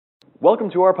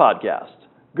Welcome to our podcast.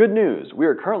 Good news, we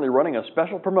are currently running a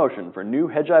special promotion for new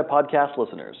Hedgeye podcast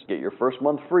listeners. Get your first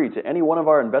month free to any one of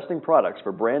our investing products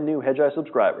for brand new Hedgeye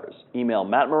subscribers. Email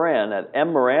Matt Moran at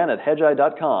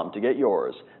mmoran@hedgeye.com to get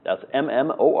yours. That's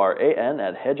MMORAN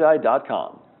at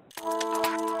hedgeye.com.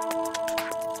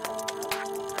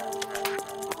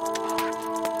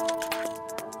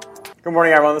 Good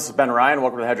morning, everyone. This is Ben Ryan.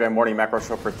 Welcome to the Hedgeye Morning Macro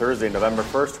Show for Thursday, November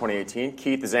 1st, 2018.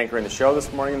 Keith is anchoring the show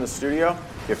this morning in the studio.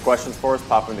 If you have questions for us,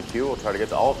 pop in the queue. We'll try to get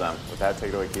to all of them. With that, take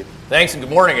it away, Keith. Thanks, and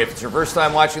good morning. If it's your first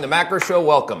time watching the Macro Show,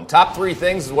 welcome. Top three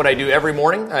things is what I do every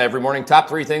morning. Top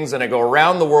three things, and I go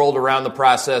around the world, around the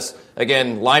process,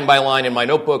 again, line by line in my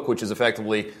notebook, which is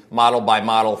effectively model by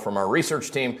model from our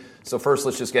research team. So first,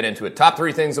 let's just get into it. Top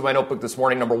three things in my notebook this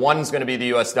morning. Number one is going to be the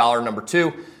U.S. dollar. Number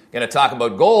two, going to talk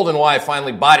about gold and why I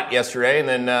finally bought it yesterday, and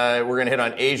then we're going to hit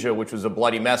on Asia, which was a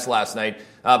bloody mess last night.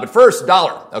 But first,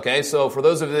 dollar. Okay, so for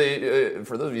those of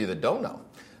you that don't know,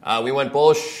 we went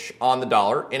bullish on the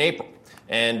dollar in April,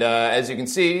 and as you can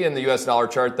see in the U.S. dollar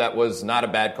chart, that was not a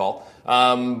bad call.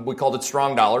 We called it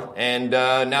strong dollar, and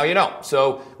now you know.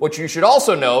 So what you should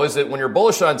also know is that when you're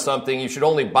bullish on something, you should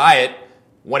only buy it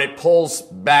when it pulls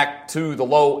back to the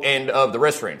low end of the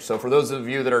risk range. So for those of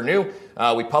you that are new,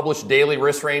 we publish daily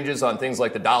risk ranges on things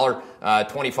like the dollar,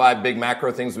 25 big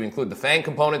macro things. We include the FANG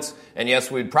components. And yes,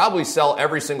 we'd probably sell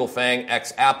every single FANG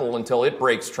ex Apple until it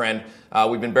breaks trend.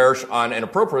 We've been bearish on, and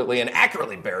appropriately and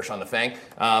accurately bearish on the FANG,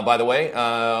 by the way.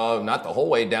 Not the whole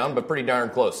way down, but pretty darn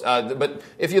close. But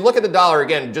if you look at the dollar,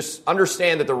 again, just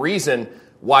understand that the reason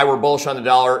why we're bullish on the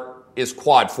dollar is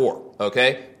quad 4,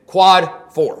 okay?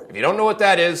 Quad 4. If you don't know what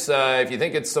that is, if you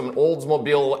think it's some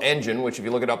Oldsmobile engine, which if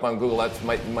you look it up on Google, that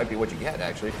might be what you get,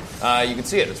 actually, you can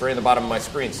see it. It's right in the bottom of my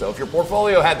screen. So if your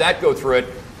portfolio had that go through it,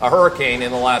 a hurricane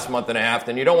in the last month and a half,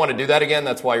 then you don't want to do that again.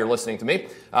 That's why you're listening to me.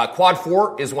 Quad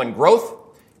 4 is when growth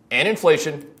and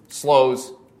inflation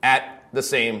slows at the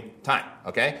same time,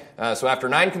 okay? So after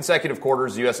 9 consecutive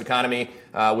quarters, the U.S. economy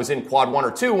was in quad 1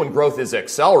 or 2 when growth is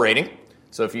accelerating.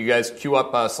 So if you guys queue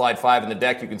up slide 5 in the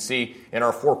deck, you can see in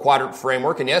our 4-quadrant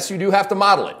framework, and yes, you do have to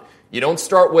model it. You don't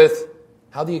start with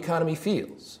how the economy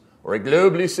feels or a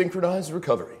globally synchronized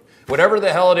recovery. Whatever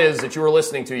the hell it is that you were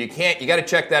listening to, you got to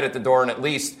check that at the door and at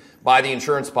least buy the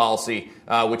insurance policy,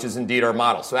 which is indeed our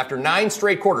model. So after 9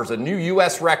 straight quarters, a new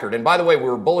U.S. record, and by the way, we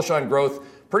were bullish on growth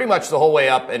pretty much the whole way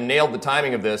up and nailed the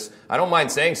timing of this. I don't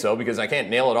mind saying so because I can't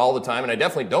nail it all the time, and I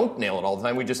definitely don't nail it all the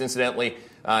time. We just incidentally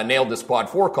nailed this quad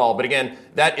 4 call. But again,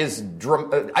 that is,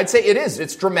 I'd say it is.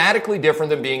 It's dramatically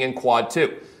different than being in quad 2,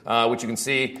 which you can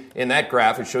see in that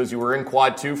graph. It shows you we're in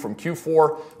quad 2 from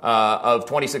Q4 of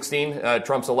 2016,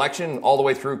 Trump's election, all the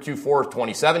way through Q4 of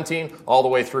 2017, all the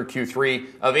way through Q3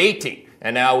 of 18.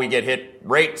 And now we get hit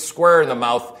right square in the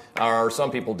mouth, or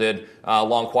some people did,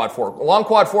 long quad 4. Long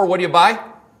quad 4, what do you buy?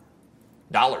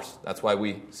 Dollars. That's why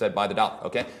we said buy the dollar,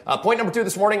 okay? Point number 2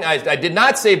 this morning, I did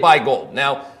not say buy gold.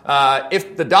 Now,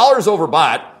 if the dollar's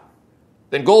overbought,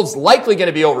 then gold's likely going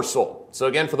to be oversold. So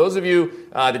again, for those of you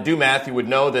that do math, you would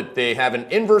know that they have an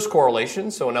inverse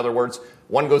correlation. So in other words,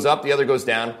 one goes up, the other goes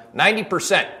down,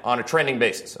 90% on a trending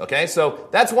basis, okay? So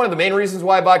that's one of the main reasons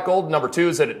why I bought gold. Number 2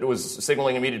 is that it was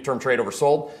signaling immediate term trade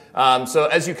oversold. So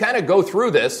as you kind of go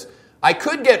through this, I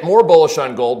could get more bullish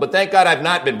on gold, but thank God I've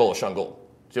not been bullish on gold.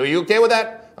 So are you okay with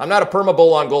that? I'm not a perma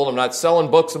bull on gold. I'm not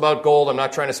selling books about gold. I'm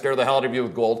not trying to scare the hell out of you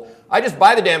with gold. I just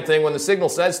buy the damn thing when the signal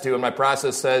says to, and my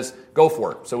process says go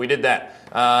for it. So we did that.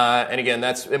 And again,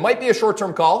 it might be a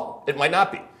short-term call. It might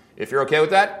not be. If you're okay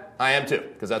with that, I am too,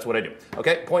 because that's what I do.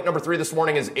 Okay, point number 3 this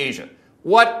morning is Asia.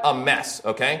 What a mess,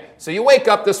 okay? So you wake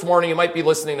up this morning, you might be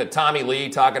listening to Tommy Lee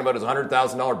talking about his $100,000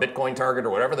 Bitcoin target or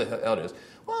whatever the hell it is.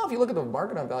 Well, if you look at the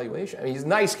market on valuation, I mean, he's a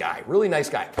nice guy, really nice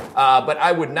guy. But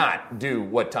I would not do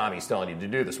what Tommy's telling you to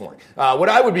do this morning. What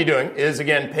I would be doing is,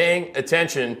 again, paying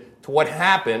attention to what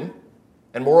happened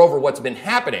and, moreover, what's been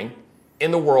happening in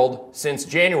the world since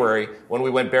January when we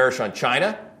went bearish on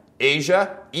China,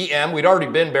 Asia, EM. We'd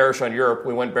already been bearish on Europe.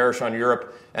 We went bearish on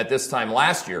Europe at this time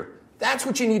last year. That's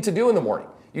what you need to do in the morning.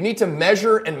 You need to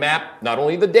measure and map not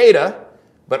only the data,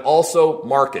 but also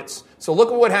markets. So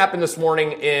look at what happened this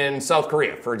morning in South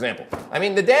Korea, for example. I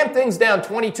mean, the damn thing's down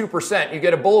 22%. You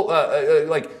get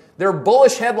there are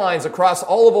bullish headlines across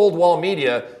all of old wall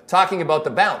media talking about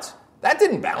the bounce. That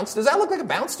didn't bounce. Does that look like a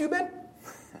bounce to you, Ben?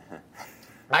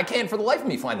 I can't for the life of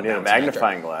me find a bounce. A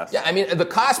magnifying glass. Yeah, I mean, the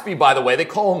Kospi, by the way, they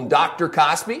call him Dr.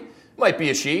 Kospi. Might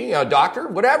be a she, a doctor,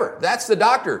 whatever. That's the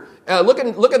doctor. Look at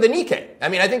the Nikkei. I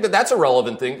mean, I think that's a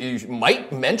relevant thing you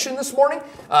might mention this morning.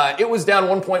 It was down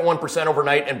 1.1%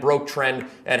 overnight and broke trend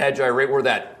at Hedgeye right where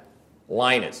that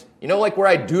line is. You know, like where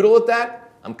I doodle at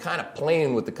that? I'm kind of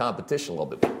playing with the competition a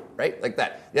little bit, right? Like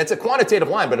that. That's a quantitative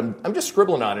line, but I'm just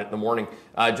scribbling on it in the morning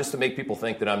just to make people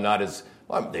think that I'm not as,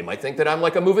 well, they might think that I'm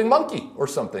like a moving monkey or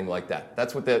something like that.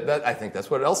 That's what I think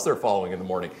that's what else they're following in the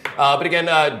morning. But again,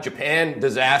 Japan,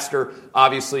 disaster,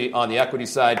 obviously on the equity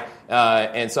side,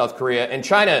 and South Korea. And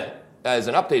China, as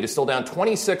an update, is still down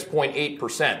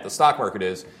 26.8%. The stock market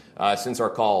is since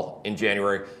our call in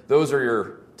January. Those are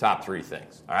your top three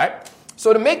things, all right?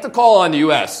 So to make the call on the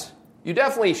U.S., you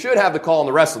definitely should have the call on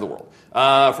the rest of the world.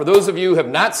 For those of you who have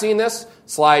not seen this,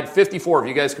 slide 54, if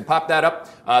you guys could pop that up,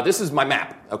 this is my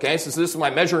map, okay? So this is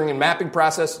my measuring and mapping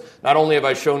process. Not only have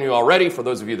I shown you already, for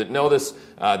those of you that know this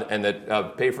and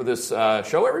that pay for this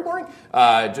show every morning,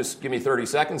 just give me 30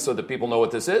 seconds so that people know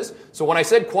what this is. So when I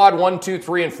said quad 1, 2,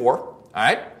 3, and 4, all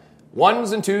right,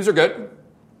 1s and 2s are good,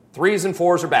 3s and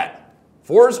 4s are bad.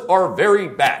 4s are very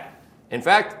bad. In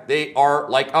fact, they are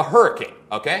like a hurricane,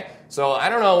 okay? So I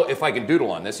don't know if I can doodle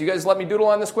on this. You guys let me doodle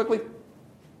on this quickly?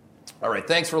 All right,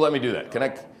 thanks for letting me do that.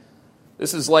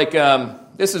 This is like,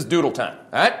 this is doodle time,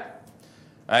 all right? All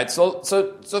right, so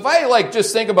if I like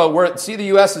just think about where, see the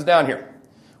U.S. is down here.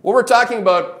 What we're talking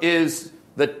about is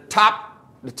what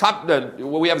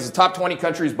we have is the top 20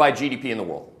 countries by GDP in the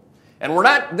world.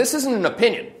 And this isn't an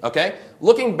opinion, okay?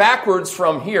 Looking backwards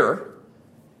from here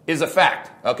is a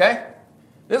fact, okay?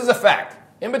 This is a fact.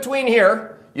 In between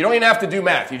here, you don't even have to do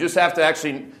math. You just have to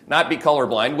actually not be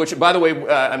colorblind, which, by the way,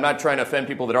 I'm not trying to offend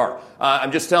people that are.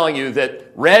 I'm just telling you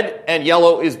that red and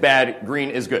yellow is bad, green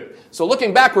is good. So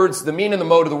looking backwards, the mean and the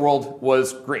mode of the world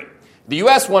was green. The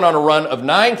U.S. went on a run of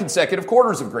 9 consecutive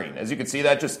quarters of green. As you can see,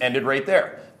 that just ended right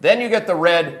there. Then you get the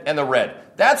red and the red.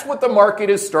 That's what the market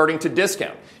is starting to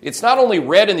discount. It's not only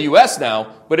red in the U.S.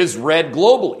 now, but is red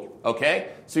globally,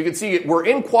 okay? So you can see we're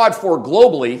in quad 4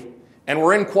 globally, and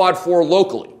we're in quad 4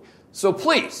 locally. So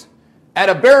please, at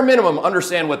a bare minimum,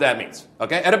 understand what that means,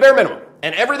 okay? At a bare minimum.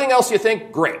 And everything else you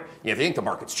think, great. If you think the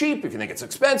market's cheap, if you think it's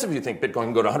expensive, if you think Bitcoin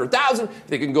can go to 100,000,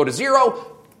 if it can go to 0,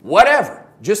 whatever.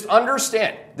 Just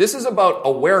understand. This is about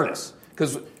awareness.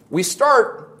 Because we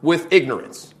start with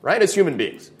ignorance, right, as human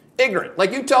beings. Ignorant.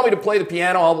 Like you tell me to play the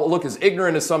piano, I'll look as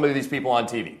ignorant as some of these people on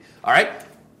TV, all right?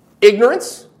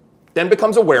 Ignorance then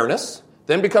becomes awareness,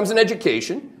 then becomes an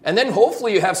education, and then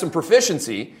hopefully you have some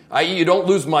proficiency, i.e. you don't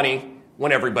lose money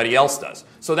when everybody else does.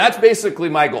 So that's basically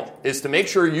my goal, is to make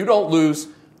sure you don't lose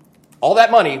all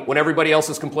that money when everybody else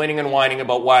is complaining and whining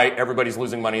about why everybody's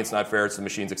losing money, it's not fair, it's the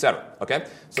machines, etc. Okay?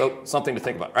 So something to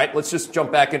think about, right? Let's just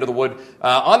jump back into the wood.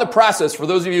 On the process, for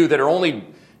those of you that are only,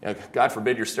 God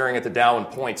forbid you're staring at the Dow and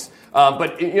points,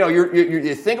 but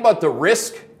you think about the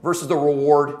risk versus the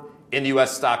reward in the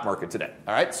U.S. stock market today.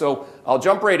 All right, so I'll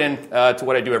jump right in to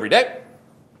what I do every day.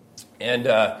 And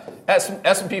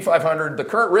S&P 500, the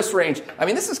current risk range, I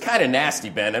mean, this is kind of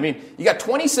nasty, Ben. I mean, you got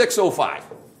 2605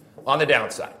 on the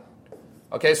downside.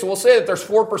 Okay, so we'll say that there's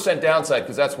 4% downside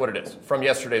because that's what it is from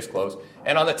yesterday's close.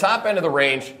 And on the top end of the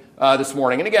range this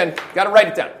morning, and again, got to write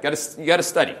it down. You got to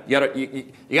study.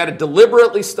 You got to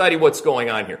deliberately study what's going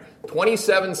on here.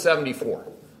 2774.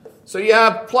 So you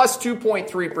have plus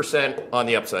 2.3% on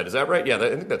the upside. Is that right? Yeah, I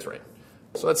think that's right.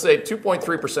 So let's say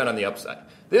 2.3% on the upside.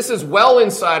 This is well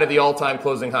inside of the all-time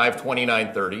closing high of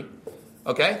 2930.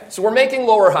 Okay? So we're making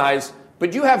lower highs,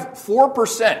 but you have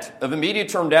 4% of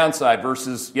immediate-term downside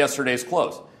versus yesterday's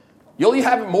close. You'll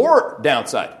have more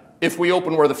downside if we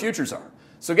open where the futures are.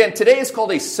 So again, today is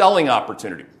called a selling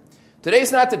opportunity.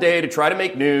 Today's not the day to try to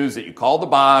make news that you called the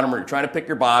bottom or you're trying to pick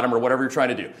your bottom or whatever you're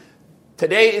trying to do.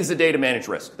 Today is the day to manage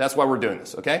risk. That's why we're doing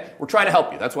this, okay? We're trying to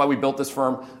help you. That's why we built this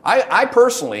firm. I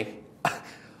personally,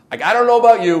 like, I don't know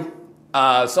about you.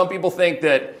 Some people think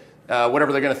that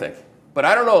whatever they're going to think. But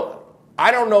I don't know. I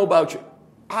don't know about you.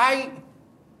 I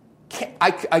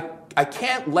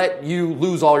can't let you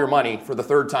lose all your money for the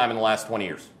third time in the last 20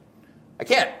 years. I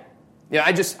can't.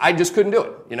 I just couldn't do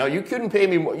it. You could pay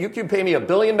me $1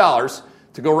 billion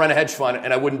to go run a hedge fund,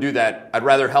 and I wouldn't do that. I'd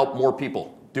rather help more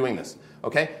people doing this,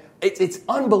 okay? It's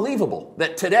unbelievable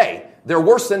that today they're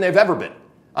worse than they've ever been.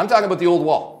 I'm talking about the old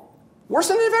wall. Worse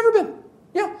than they've ever been.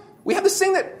 We have this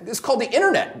thing that is called the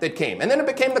internet that came, and then it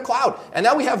became the cloud. And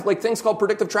now we have like things called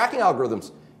predictive tracking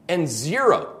algorithms. And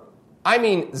zero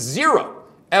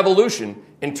evolution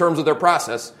in terms of their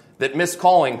process that missed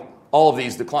calling all of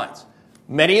these declines.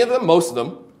 Many of them, most of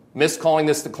them, missed calling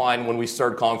this decline when we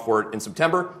started calling for it in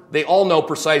September. They all know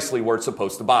precisely where it's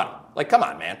supposed to bottom. Like, come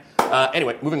on, man.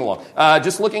 Anyway, moving along.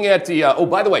 Just looking at the,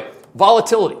 by the way,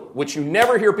 volatility, which you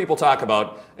never hear people talk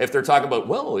about if they're talking about,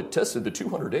 well, it tested the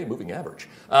 200-day moving average.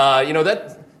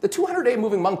 That the 200-day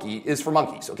moving monkey is for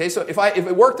monkeys, okay? So if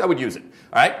it worked, I would use it,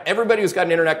 all right? Everybody who's got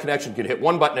an internet connection can hit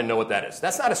one button and know what that is.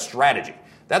 That's not a strategy.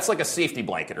 That's like a safety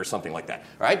blanket or something like that,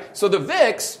 all right? So the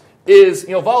VIX is,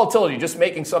 volatility, just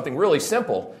making something really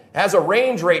simple, has a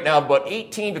range right now of about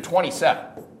 18 to 27.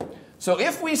 So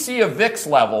if we see a VIX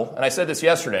level, and I said this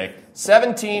yesterday,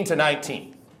 17 to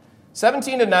 19.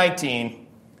 17 to 19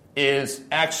 is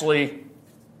actually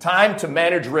time to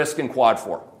manage risk in quad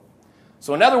 4.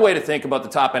 So another way to think about the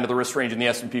top end of the risk range in the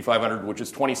S&P 500, which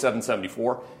is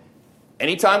 2774,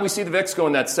 anytime we see the VIX go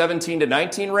in that 17 to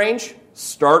 19 range,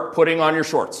 start putting on your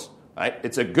shorts. Right?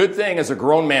 It's a good thing as a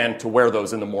grown man to wear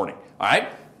those in the morning. All right?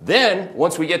 Then,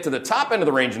 once we get to the top end of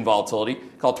the range in volatility,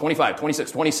 called 25, 26,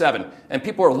 27, and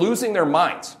people are losing their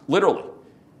minds, literally.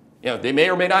 They may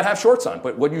or may not have shorts on,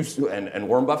 but and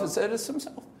Warren Buffett said this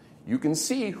himself. You can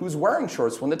see who's wearing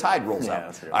shorts when the tide rolls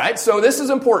out. All right, so this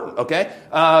is important, okay?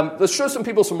 Let's show some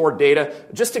people some more data.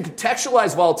 Just to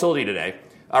contextualize volatility today,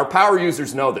 our power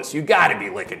users know this. You got to be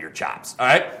licking your chops, all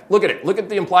right? Look at it. Look at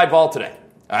the implied vol today,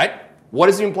 all right? What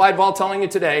is the implied vol telling you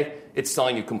today? It's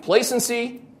telling you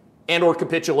complacency and or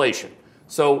capitulation.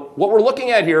 So what we're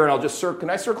looking at here, and I'll just can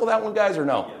I circle that one, guys, or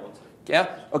no?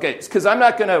 Yeah? Okay, because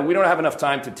we don't have enough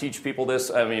time to teach people this.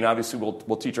 I mean, obviously,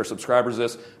 we'll teach our subscribers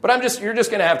this, but you're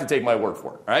just going to have to take my word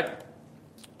for it, all right?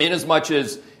 In as much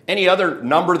as any other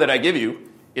number that I give you,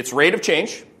 it's rate of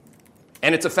change,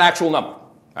 and it's a factual number,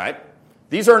 all right?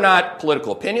 These are not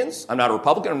political opinions. I'm not a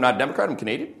Republican. I'm not a Democrat. I'm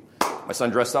Canadian. My son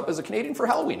dressed up as a Canadian for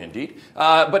Halloween, indeed.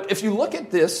 But if you look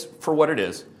at this for what it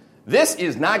is, this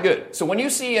is not good. So when you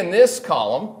see in this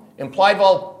column, implied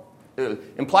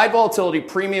volatility,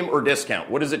 premium or discount,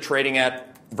 what is it trading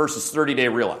at versus 30-day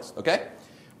realized, okay?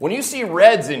 When you see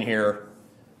reds in here,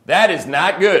 that is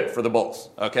not good for the bulls,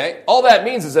 okay? All that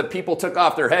means is that people took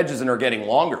off their hedges and are getting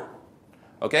longer,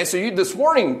 okay? So this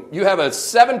morning, you have a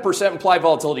 7% implied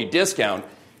volatility discount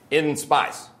in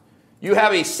SPYs. You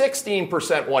have a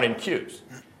 16% one in Qs.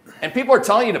 And people are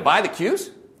telling you to buy the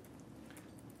Qs?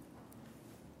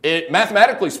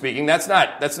 Mathematically speaking, that's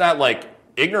not like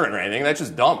ignorant or anything. That's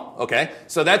just dumb, okay?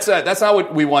 So that's not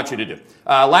what we want you to do.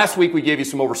 Last week, we gave you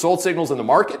some oversold signals in the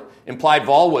market. Implied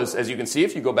vol was, as you can see,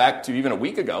 if you go back to even a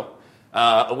week ago in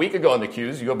the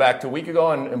Qs, you go back to a week ago,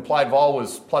 and implied vol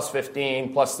was plus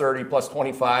 15, plus 30, plus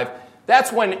 25.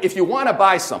 That's when, if you want to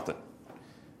buy something,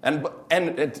 and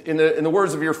in the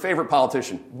words of your favorite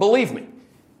politician, believe me,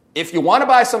 if you want to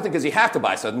buy something because you have to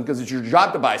buy something, because it's your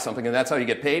job to buy something and that's how you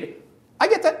get paid, I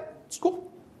get that. It's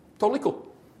cool. Totally cool.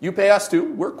 You pay us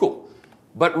too. We're cool.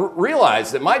 But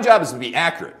realize that my job is to be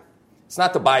accurate. It's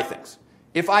not to buy things.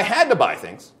 If I had to buy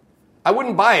things, I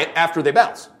wouldn't buy it after they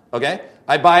bounce. Okay?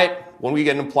 I buy it when we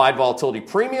get an implied volatility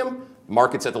premium.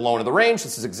 Markets at the low end of the range.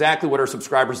 This is exactly what our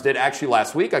subscribers did actually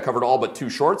last week. I covered all but 2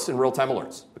 shorts in real-time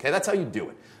alerts. Okay, that's how you do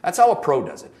it. That's how a pro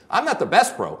does it. I'm not the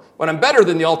best pro, but I'm better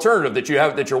than the alternative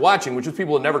that you're watching, which is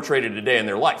people who never traded a day in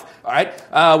their life. All right,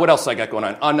 what else I got going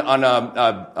on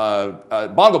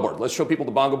bongo board? Let's show people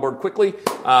the bongo board quickly.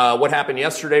 What happened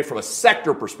yesterday from a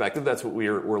sector perspective? That's what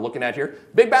we're looking at here.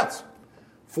 Big bounce.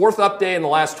 4th up day in the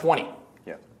last 20.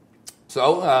 Yeah.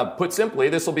 So put simply,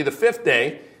 this will be the 5th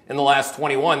day in the last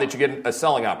 21 that you get a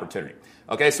selling opportunity.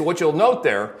 Okay, so what you'll note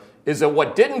there is that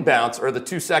what didn't bounce are the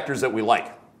 2 sectors that we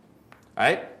like. All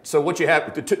right, so what you have,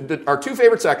 our 2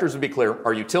 favorite sectors, to be clear,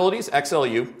 are utilities,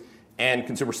 XLU, and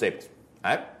consumer staples.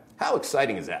 All right, how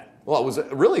exciting is that? Well, it was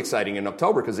really exciting in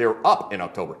October because they were up in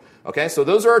October. Okay, so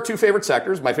those are our 2 favorite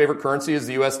sectors. My favorite currency is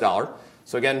the US dollar.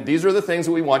 So again, these are the things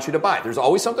that we want you to buy. There's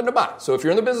always something to buy. So if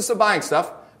you're in the business of buying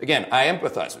stuff, again, I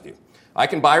empathize with you. I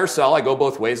can buy or sell. I go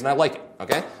both ways, and I like it.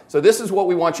 Okay? So this is what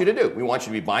we want you to do. We want you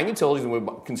to be buying utilities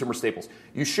and consumer staples.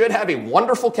 You should have a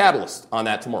wonderful catalyst on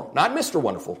that tomorrow. Not Mr.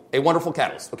 Wonderful, a wonderful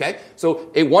catalyst. Okay?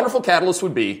 So a wonderful catalyst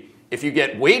would be if you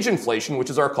get wage inflation, which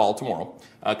is our call tomorrow,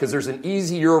 because there's an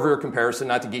easy year-over-year comparison,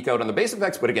 not to geek out on the base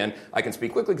effects, but again, I can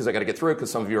speak quickly because I got to get through it because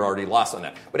some of you are already lost on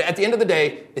that. But at the end of the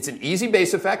day, it's an easy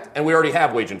base effect, and we already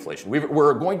have wage inflation.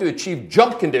 We're going to achieve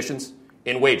jump conditions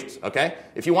in wages, okay?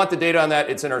 If you want the data on that,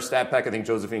 it's in our stat pack. I think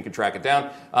Josephine can track it down.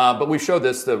 But we've showed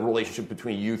this, the relationship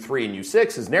between U3 and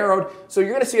U6 is narrowed, so you're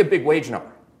going to see a big wage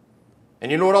number.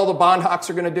 And you know what all the bond hawks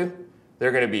are going to do?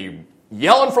 They're going to be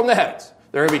yelling from the heavens.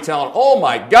 They're going to be telling, oh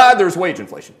my God, there's wage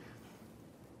inflation.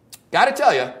 Got to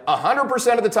tell you,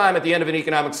 100% of the time at the end of an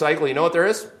economic cycle, you know what there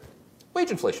is?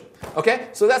 Wage inflation, okay?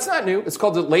 So that's not new. It's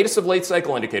called the latest of late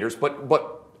cycle indicators,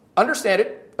 but understand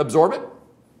it, absorb it,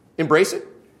 embrace it.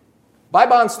 Buy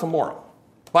bonds tomorrow.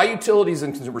 Buy utilities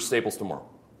and consumer staples tomorrow.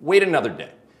 Wait another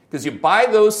day. Because you buy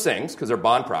those things, because they're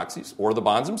bond proxies, or the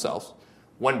bonds themselves,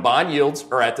 when bond yields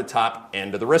are at the top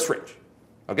end of the risk range.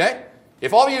 Okay?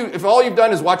 If all you've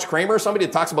done is watch Kramer, somebody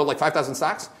that talks about like 5,000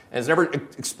 stocks, and has never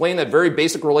explained that very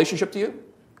basic relationship to you,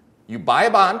 you buy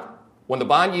a bond when the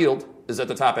bond yield is at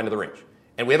the top end of the range.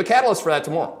 And we have a catalyst for that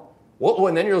tomorrow. Well,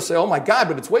 and then you'll say, oh my God,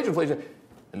 but it's wage inflation.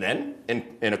 And then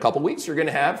in a couple weeks, you're going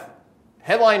to have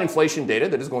headline inflation data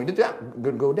that is going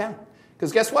to go down.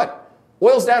 Because guess what?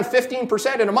 Oil's down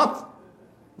 15% in a month.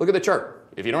 Look at the chart.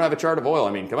 If you don't have a chart of oil,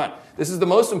 I mean, come on. This is the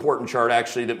most important chart,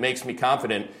 actually, that makes me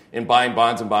confident in buying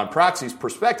bonds and bond proxies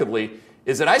prospectively,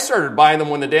 is that I started buying them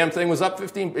when the damn thing was up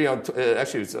 15,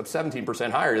 actually it was up 17%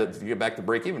 higher to get back to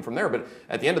break even from there. But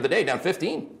at the end of the day, down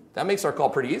 15. That makes our call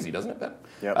pretty easy, doesn't it, Ben?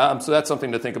 Yep. So that's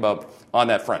something to think about on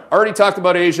that front. Already talked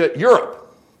about Asia.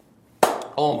 Europe.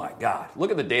 Oh, my God.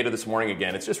 Look at the data this morning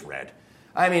again. It's just red.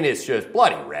 I mean, it's just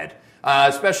bloody red,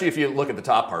 especially if you look at the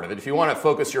top part of it. If you want to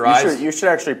focus your eyes. You should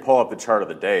actually pull up the chart of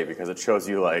the day because it shows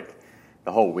you, like,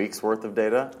 the whole week's worth of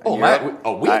data. Oh, my,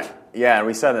 a week? Yeah, and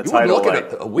we said in the you title, look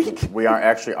at a week? We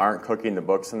aren't cooking the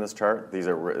books in this chart. This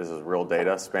is real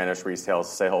data. Spanish retail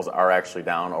sales are actually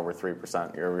down over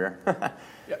 3% year over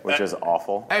year, which is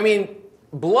awful. I mean,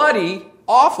 bloody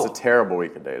awful. It's a terrible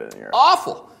week of data in Europe.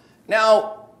 Awful.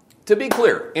 Now, to be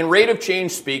clear, in rate of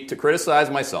change speak, to criticize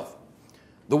myself,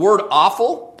 the word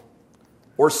awful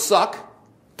or suck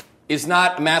is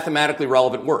not a mathematically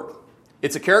relevant word.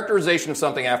 It's a characterization of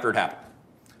something after it happened.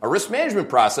 A risk management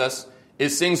process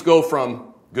is things go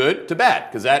from good to bad,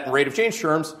 because that in rate of change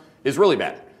terms is really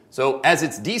bad. So as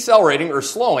it's decelerating or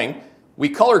slowing, we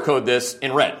color code this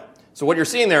in red. So what you're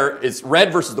seeing there is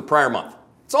red versus the prior month.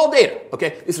 It's all data,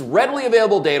 okay? This is readily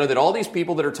available data that all these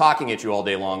people that are talking at you all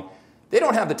day long, they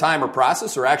don't have the time or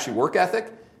process or actually work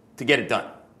ethic to get it done.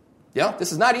 Yeah,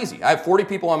 this is not easy. I have 40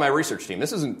 people on my research team.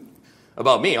 This isn't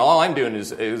about me. All I'm doing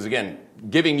is again,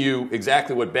 giving you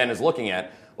exactly what Ben is looking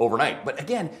at overnight. But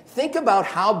again, think about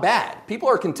how bad. People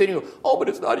are continuing, oh, but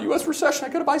it's not a U.S. recession. I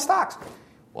got to buy stocks.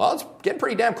 Well, it's getting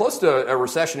pretty damn close to a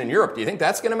recession in Europe. Do you think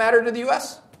that's going to matter to the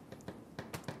U.S.?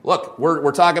 Look,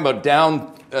 we're talking about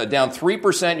down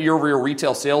 3% year-over-year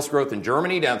retail sales growth in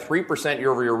Germany, down 3%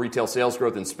 year-over-year retail sales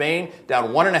growth in Spain, down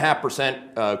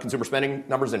 1.5% consumer spending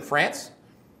numbers in France.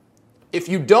 If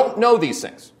you don't know these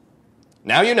things,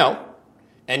 now you know,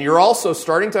 and you're also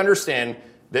starting to understand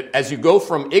that as you go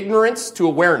from ignorance to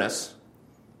awareness,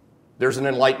 there's an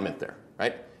enlightenment there,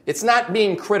 right? It's not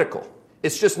being critical.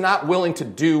 It's just not willing to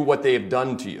do what they have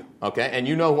done to you, okay? And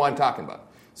you know who I'm talking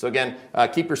about. So again,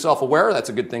 keep yourself aware. That's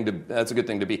a good thing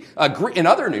to be. In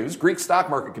other news, Greek stock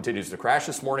market continues to crash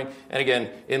this morning. And again,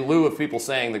 in lieu of people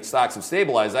saying that stocks have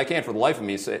stabilized, I can't for the life of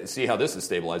me see how this is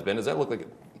stabilized. Ben, does that look like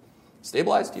it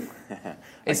stabilized to you?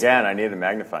 Again, I need a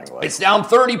magnifying glass. It's down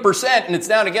 30%, and it's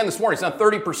down again this morning. It's down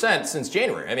 30% since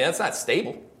January. I mean, that's not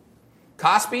stable.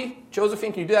 Kospi,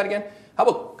 Josephine, can you do that again? How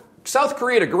about South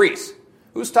Korea to Greece?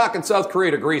 Who's talking South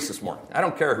Korea to Greece this morning? I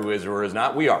don't care who is or is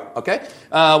not. We are, okay?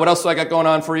 What else do I got going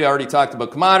on for you? I already talked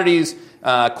about commodities.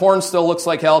 Corn still looks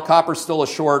like hell. Copper's still a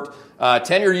short.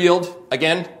 10-year yield,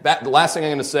 again, the last thing I'm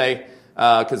going to say,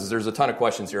 because there's a ton of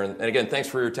questions here. And again, thanks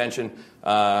for your attention.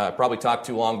 Probably talked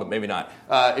too long, but maybe not.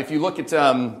 If you look at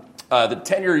the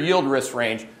 10-year yield risk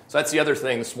range, so that's the other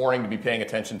thing this morning to be paying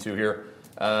attention to here.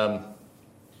 Get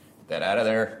that out of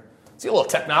there. See a little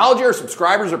technology our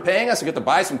subscribers are paying us. I get to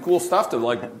buy some cool stuff to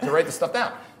write this stuff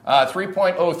down.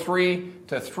 3.03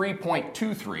 to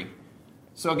 3.23.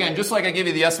 So again, just like I give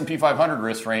you the S&P 500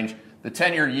 risk range, the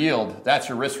 10-year yield, that's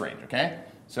your risk range, okay?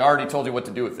 So I already told you what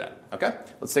to do with that, okay?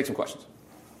 Let's take some questions.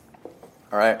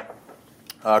 All right.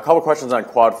 A couple questions on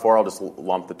Quad 4. I'll just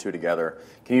lump the two together.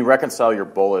 Can you reconcile your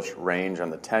bullish range on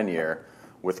the 10-year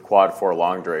with Quad 4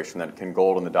 long duration? That can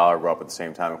gold and the dollar go up at the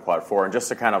same time in Quad 4? And just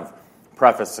to kind of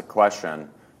preface the question,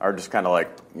 or just kind of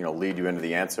lead you into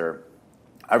the answer.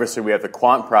 Obviously, we have the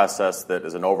quant process that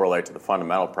is an overlay to the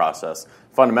fundamental process.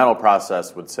 Fundamental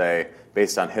process would say,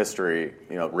 based on history,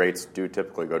 rates do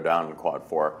typically go down in Quad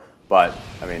 4. But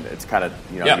I mean, it's kind of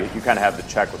you kind of have the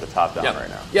check with the top down right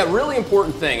now. Yeah, really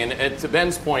important thing, and to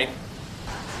Ben's point,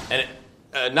 and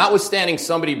notwithstanding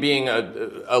somebody being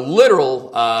a literal,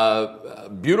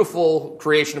 beautiful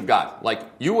creation of God, like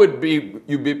you'd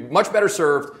be much better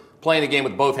served playing the game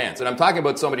with both hands. And I'm talking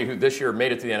about somebody who this year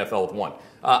made it to the NFL with one.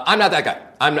 I'm not that guy.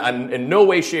 I'm in no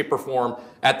way, shape, or form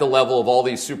at the level of all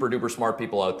these super duper smart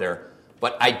people out there.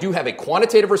 But I do have a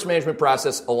quantitative risk management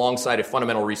process alongside a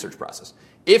fundamental research process.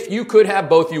 If you could have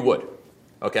both, you would.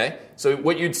 Okay? So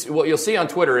what you'll see on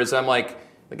Twitter is I'm like,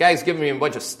 the guy's giving me a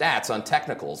bunch of stats on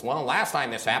technicals. Well, last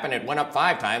time this happened, it went up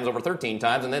 5 times, over 13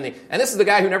 times, and this is the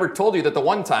guy who never told you that the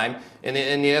one time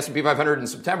in the S&P 500 in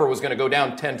September was going to go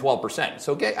down 10, 12%.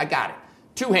 So I got it.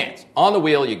 2 hands. On the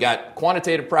wheel, you got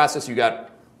quantitative process, you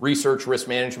got research, risk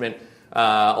management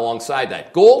alongside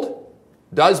that. Gold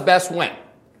does best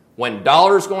when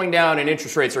dollars going down and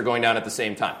interest rates are going down at the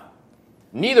same time.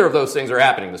 Neither of those things are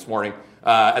happening this morning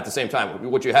at the same time.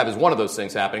 What you have is one of those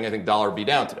things happening. I think dollar would be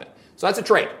down today. So that's a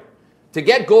trade. To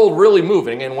get gold really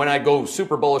moving, and when I go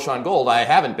super bullish on gold, I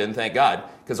haven't been, thank God,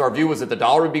 because our view was that the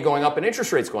dollar would be going up and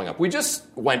interest rates going up. We just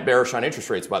went bearish on interest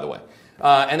rates, by the way.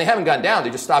 And they haven't gone down. They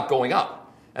just stopped going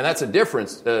up. And that's a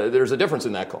difference. There's a difference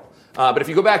in that call. But if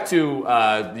you go back to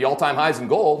the all-time highs in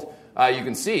gold, you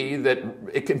can see that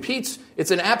it competes.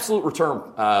 It's an absolute return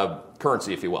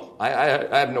currency, if you will.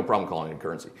 I have no problem calling it a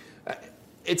currency.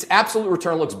 Its absolute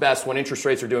return looks best when interest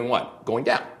rates are doing what? Going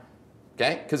down.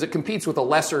 Okay? Because it competes with a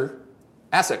lesser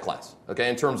asset class, okay,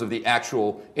 in terms of the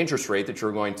actual interest rate that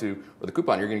you're going to, or the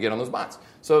coupon you're going to get on those bonds.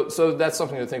 So that's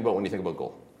something to think about when you think about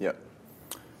gold. Yep.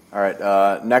 All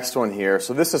right, next one here.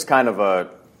 So this is kind of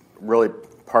a really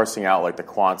parsing out like the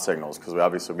quant signals, because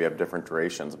we have different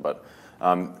durations, but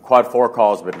quad 4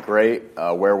 call has been great.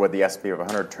 Where would the S&P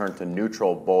 500 turn to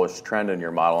neutral bullish trend in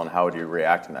your model, and how would you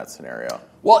react in that scenario?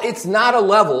 Well, it's not a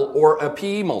level or a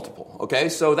PE multiple, okay?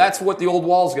 So that's what the old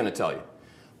wall is going to tell you.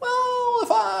 Well,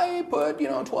 if I put,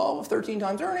 12, 13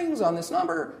 times earnings on this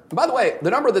number. And by the way,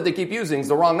 the number that they keep using is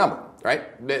the wrong number,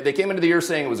 right? They came into the year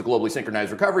saying it was a globally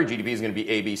synchronized recovery. GDP is going to be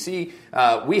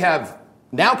ABC. We have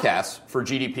nowcasts for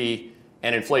GDP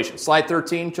and inflation. Slide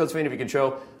 13, Josephine, if you can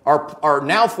show. Our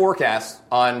now forecast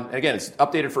on, and again, it's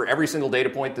updated for every single data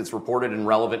point that's reported and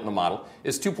relevant in the model,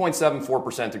 is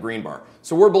 2.74% to green bar.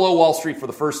 So we're below Wall Street for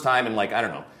the first time in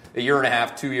a year and a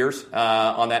half, 2 years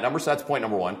on that number. So that's point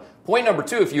number one. Point number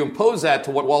two, if you impose that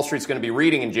to what Wall Street's going to be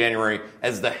reading in January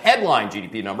as the headline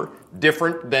GDP number,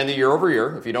 different than the year over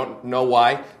year. If you don't know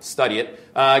why, study it.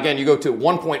 Again, you go to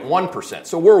 1.1%.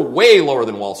 So we're way lower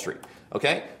than Wall Street.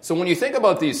 Okay? So when you think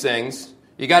about these things,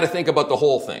 you got to think about the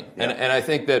whole thing. Yeah. And I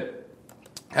think that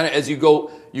kind of as you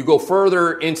go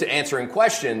further into answering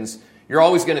questions, you're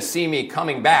always going to see me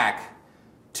coming back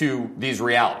to these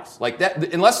realities. Like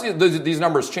that, unless these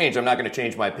numbers change, I'm not going to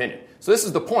change my opinion. So this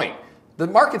is the point. The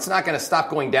market's not going to stop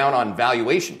going down on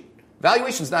valuation.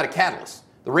 Valuation is not a catalyst.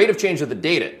 The rate of change of the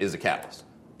data is a catalyst.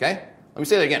 Okay? Let me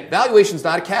say that again. Valuation is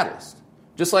not a catalyst.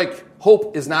 Just like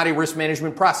hope is not a risk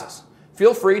management process.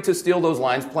 Feel free to steal those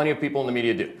lines. Plenty of people in the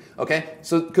media do. Okay?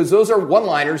 So, because those are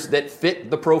one-liners that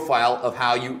fit the profile of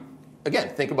how you,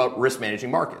 again, think about risk managing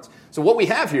markets. So what we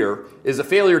have here is a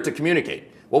failure to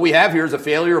communicate. What we have here is a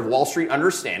failure of Wall Street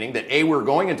understanding that, A, we're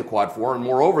going into quad 4, and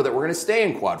moreover, that we're going to stay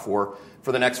in quad 4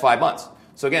 for the next 5 months.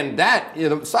 So again,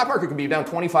 the stock market could be down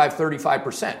 25,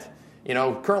 35%.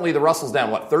 Currently the Russell's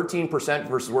down, 13%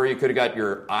 versus where you could have got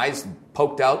your eyes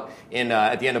poked out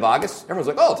at the end of August. Everyone's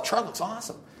like, oh, the chart looks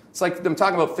awesome. It's like them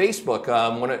talking about Facebook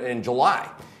in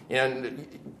July. And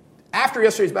after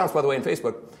yesterday's bounce, by the way, in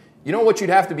Facebook, you know what you'd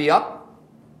have to be up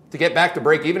to get back to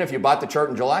break even if you bought the chart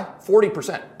in July?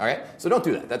 40%, all right? So don't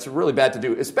do that. That's really bad to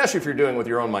do, especially if you're doing it with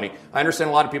your own money. I understand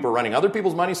a lot of people are running other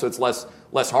people's money, so it's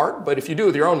less hard. But if you do it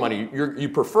with your own money, you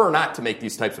prefer not to make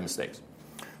these types of mistakes.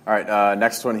 All right,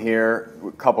 next one here.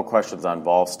 A couple questions on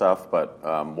vol stuff, but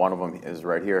one of them is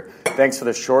right here. Thanks for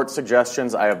the short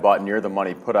suggestions. I have bought near the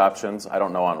money put options. I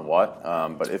don't know on what,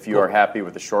 but if you are happy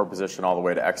with the short position all the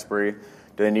way to expiry,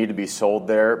 do they need to be sold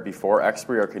there before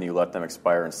expiry, or can you let them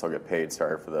expire and still get paid?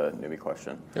 Sorry for the newbie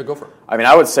question. Yeah, go for it. I mean,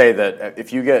 I would say that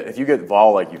if you get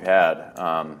vol like you've had,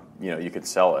 you could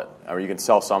sell it, or you can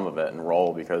sell some of it and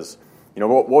roll, because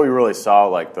what we really saw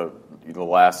the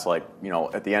last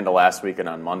at the end of last week and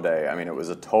on Monday, I mean, it was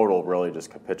a total really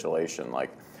just capitulation.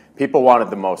 Like, people wanted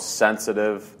the most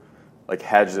sensitive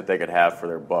hedge that they could have for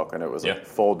their book, and it was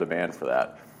full demand for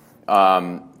that.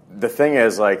 The thing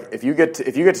is, if you get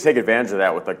to take advantage of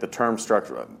that with the term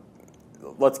structure,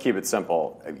 let's keep it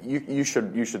simple. You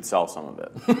should sell some of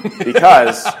it,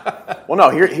 because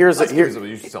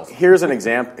here's an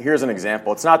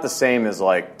example. It's not the same as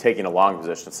taking a long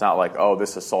position. It's not like, oh,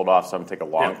 this is sold off, so I'm going to take a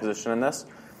long position in this.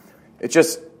 It's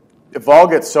just, vol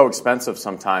gets so expensive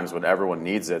sometimes when everyone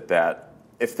needs it that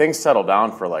if things settle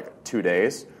down for 2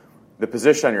 days, the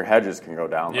position on your hedges can go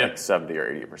down 70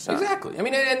 or 80%. Exactly. I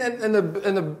mean, and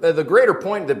the greater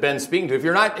point that Ben's speaking to, if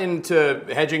you're not into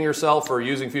hedging yourself or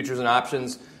using futures and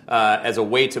options as a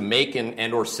way to make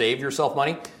and or save yourself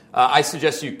money, I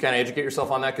suggest you kind of educate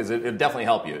yourself on that, because it'll definitely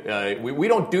help you. We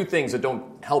don't do things that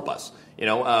don't help us.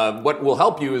 What will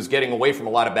help you is getting away from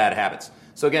a lot of bad habits.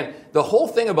 So again, the whole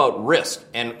thing about risk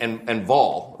and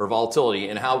vol or volatility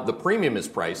and how the premium is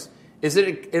priced is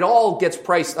that it all gets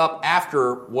priced up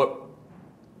after what.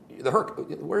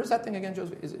 Where is that thing again,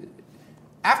 Joseph?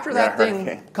 After that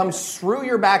thing comes through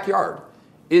your backyard,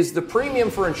 is the premium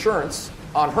for insurance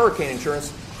on hurricane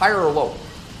insurance higher or lower?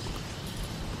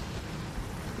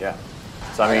 Yeah.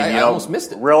 So I mean, I almost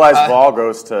missed it. Realized vol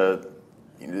goes to,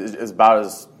 is about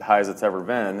as high as it's ever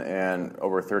been, and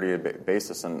over a 30-day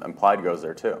basis, and implied goes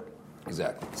there too.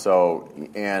 Exactly. So,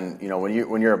 and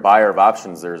when you're a buyer of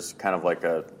options, there's kind of like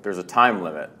there's a time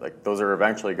limit. Like those are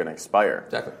eventually going to expire.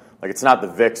 Exactly. Like it's not the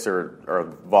VIX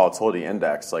or volatility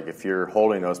index. Like if you're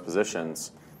holding those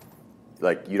positions,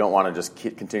 like you don't want to just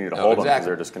continue to hold them because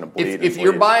they're just going to bleed. If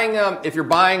you're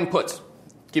buying puts,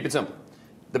 keep it simple.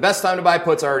 The best time to buy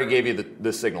puts, I already gave you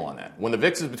the signal on that. When the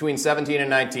VIX is between 17 and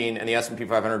 19 and the S&P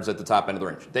 500 is at the top end of the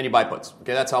range, then you buy puts.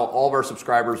 Okay, that's how all of our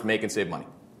subscribers make and save money.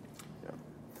 Yeah.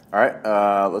 All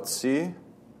right, let's see.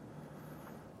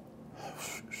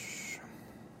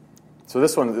 So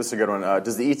this is a good one.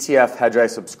 Does the ETF HedgeEye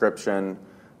subscription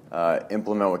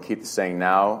implement what Keith is saying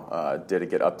now? Did it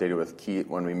get updated with Keith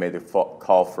when we made the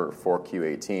call for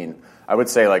 4Q18? I would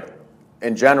say, like,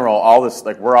 in general, all this,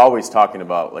 like, we're always talking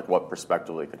about, like, what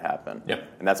prospectively could happen. Yep.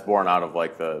 And that's born out of,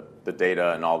 like, the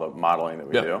data and all the modeling that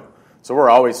we do. So we're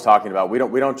always talking about, we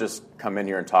don't just come in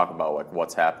here and talk about, like,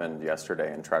 what's happened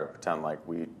yesterday and try to pretend like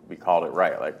we called it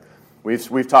right. Like,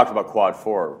 we've talked about Quad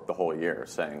 4 the whole year,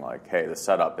 saying, like, hey, the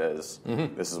setup is,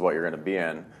 this is what you're going to be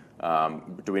in.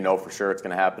 Do we know for sure it's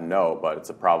going to happen? No, but it's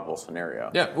a probable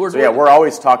scenario. Yeah, we're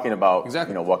always talking about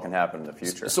exactly. What can happen in the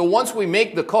future. So once we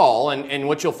make the call, and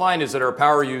what you'll find is that our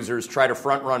power users try to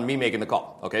front run me making the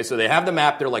call. Okay, so they have the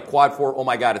map. They're like Quad 4. Oh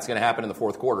my God, it's going to happen in the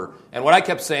fourth quarter. And what I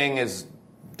kept saying is,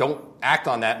 don't act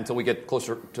on that until we get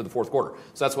closer to the fourth quarter.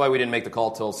 So that's why we didn't make the call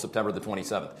till September the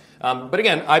 27th. But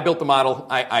again, I built the model.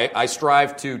 I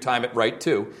strive to time it right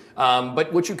too.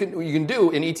 But what you can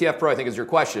do in ETF Pro, I think is your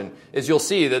question, is you'll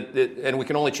see that, and we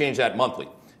can only change that monthly.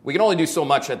 We can only do so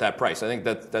much at that price. I think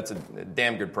that's a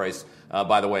damn good price,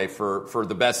 by the way, for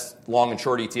the best long and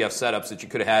short ETF setups that you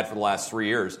could have had for the last 3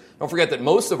 years. Don't forget that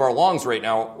most of our longs right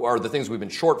now are the things we've been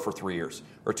short for 3 years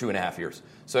or 2.5 years.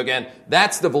 So again,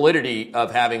 that's the validity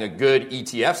of having a good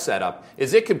ETF setup,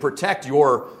 is it can protect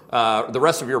your the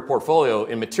rest of your portfolio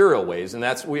in material ways, and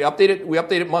that's we update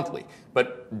it monthly.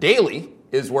 But daily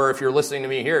is where, if you're listening to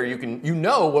me here, you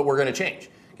know what we're going to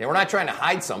change. Okay, we're not trying to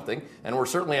hide something, and we're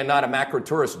certainly not a macro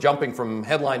tourist jumping from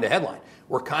headline to headline.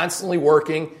 We're constantly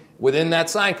working within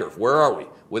that sine curve. Where are we?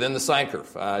 Within the sine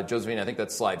curve. Josephine, I think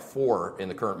that's slide 4 in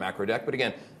the current macro deck. But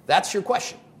again, that's your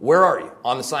question. Where are you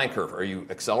on the sine curve? Are you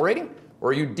accelerating or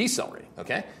are you decelerating?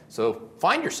 Okay, so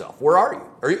find yourself. Where are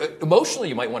you? Emotionally,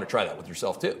 you might want to try that with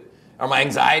yourself too. Are my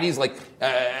anxieties like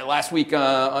last week?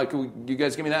 Could you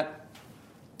guys give me that?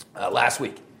 Last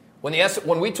week.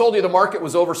 When we told you the market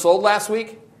was oversold last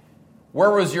week, where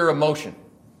was your emotion?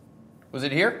 Was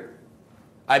it here?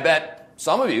 I bet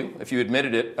some of you, if you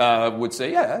admitted it, would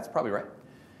say, yeah, that's probably right.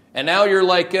 And now you're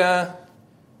like,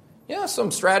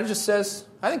 some strategist says,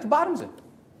 I think the bottom's in.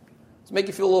 Does it make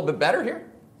you feel a little bit better here?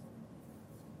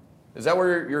 Is that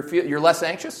where you're less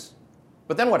anxious?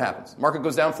 But then what happens? Market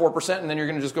goes down 4%, and then you're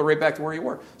going to just go right back to where you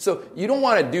were. So you don't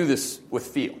want to do this with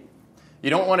feel. You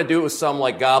don't want to do it with some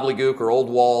like gobbledygook or old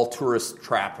wall tourist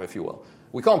trap, if you will.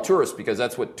 We call them tourists because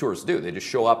that's what tourists do. They just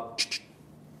show up.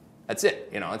 That's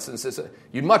it.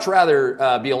 You'd much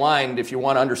rather be aligned if you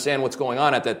want to understand what's going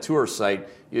on at that tourist site.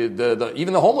 Even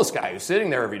the homeless guy who's sitting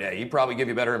there every day, he'd probably give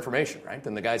you better information, right,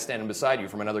 than the guy standing beside you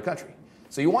from another country.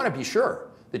 So you want to be sure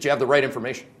that you have the right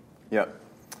information. Yep.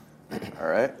 All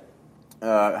right.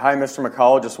 Hi, Mr.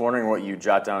 McCall. Just wondering what you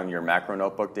jot down in your macro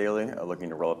notebook daily, looking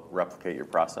to replicate your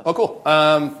process. Oh, cool.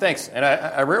 Thanks. And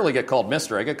I rarely get called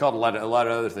Mr. I get called a lot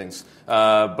of other things.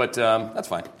 But that's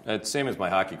fine. It's same as my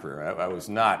hockey career. I was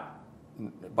not,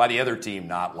 by the other team,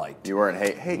 not liked. You weren't,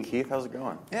 hey, Keith, how's it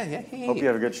going? Yeah. Hey. Hope you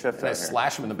have a good shift out here.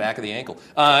 Slash him in the back of the ankle.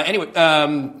 Anyway,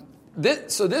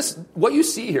 what you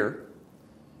see here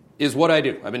is what I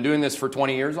do. I've been doing this for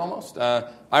 20 years almost.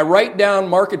 I write down the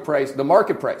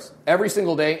market price, every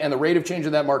single day, and the rate of change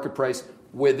of that market price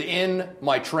within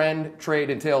my trend, trade,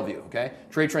 and tail view, okay?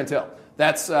 Trade, trend, tail.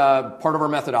 That's part of our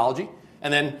methodology.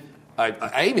 And then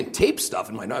I even tape stuff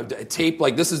in my note. I tape,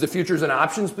 like, this is the futures and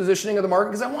options positioning of the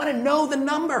market because I want to know the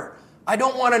number. I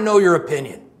don't want to know your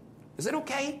opinion. Is it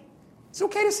okay? Is it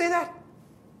okay to say that?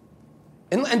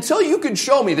 And until you can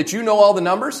show me that you know all the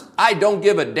numbers, I don't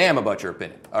give a damn about your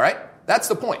opinion, all right? That's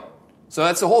the point. So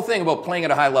that's the whole thing about playing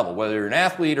at a high level, whether you're an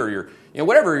athlete or you're,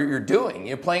 whatever you're doing.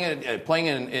 You're playing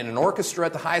in an orchestra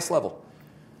at the highest level.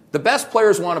 The best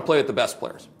players want to play with the best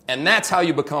players, and that's how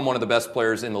you become one of the best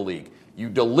players in the league. You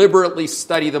deliberately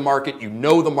study the market, you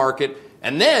know the market,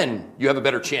 and then you have a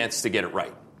better chance to get it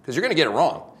right, because you're going to get it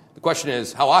wrong. The question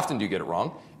is, how often do you get it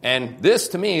wrong? And this,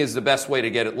 to me, is the best way to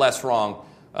get it less wrong,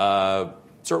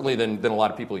 certainly than a lot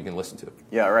of people you can listen to.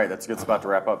 Yeah, all right. That's a good spot to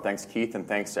wrap up. Thanks, Keith, and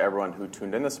thanks to everyone who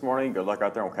tuned in this morning. Good luck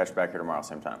out there, and we'll catch you back here tomorrow,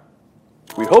 same time.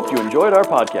 We hope you enjoyed our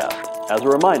podcast. As a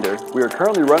reminder, we are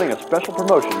currently running a special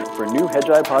promotion for new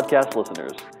Hedgeye podcast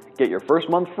listeners. Get your first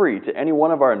month free to any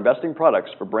one of our investing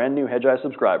products for brand new Hedgeye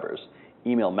subscribers.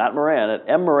 Email Matt Moran at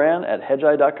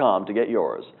mmoran@hedgeye.com to get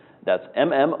yours. That's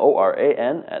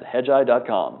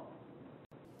MMORAN@hedgeye.com.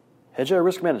 Hedgeye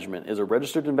Risk Management is a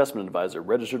registered investment advisor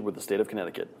registered with the state of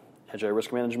Connecticut. Hedgeye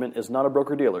Risk Management is not a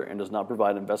broker-dealer and does not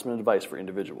provide investment advice for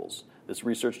individuals. This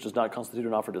research does not constitute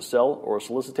an offer to sell or a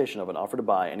solicitation of an offer to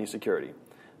buy any security.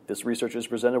 This research is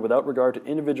presented without regard to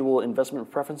individual investment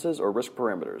preferences or risk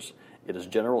parameters. It is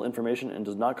general information and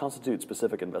does not constitute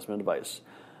specific investment advice.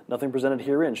 Nothing presented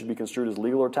herein should be construed as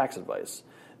legal or tax advice.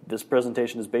 This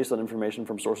presentation is based on information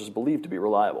from sources believed to be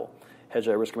reliable.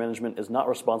 Hedgeye Risk Management is not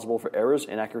responsible for errors,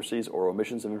 inaccuracies, or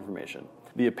omissions of information.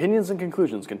 The opinions and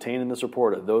conclusions contained in this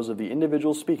report are those of the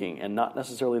individual speaking and not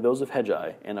necessarily those of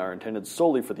Hedgeye, and are intended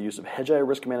solely for the use of Hedgeye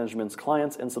Risk Management's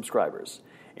clients and subscribers.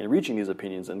 In reaching these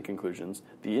opinions and conclusions,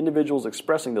 the individuals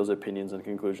expressing those opinions and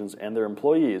conclusions and their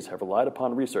employees have relied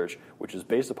upon research which is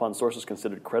based upon sources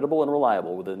considered credible and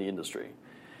reliable within the industry.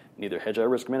 Neither Hedgeye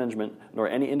Risk Management nor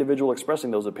any individual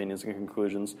expressing those opinions and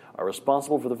conclusions are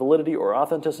responsible for the validity or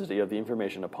authenticity of the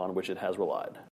information upon which it has relied.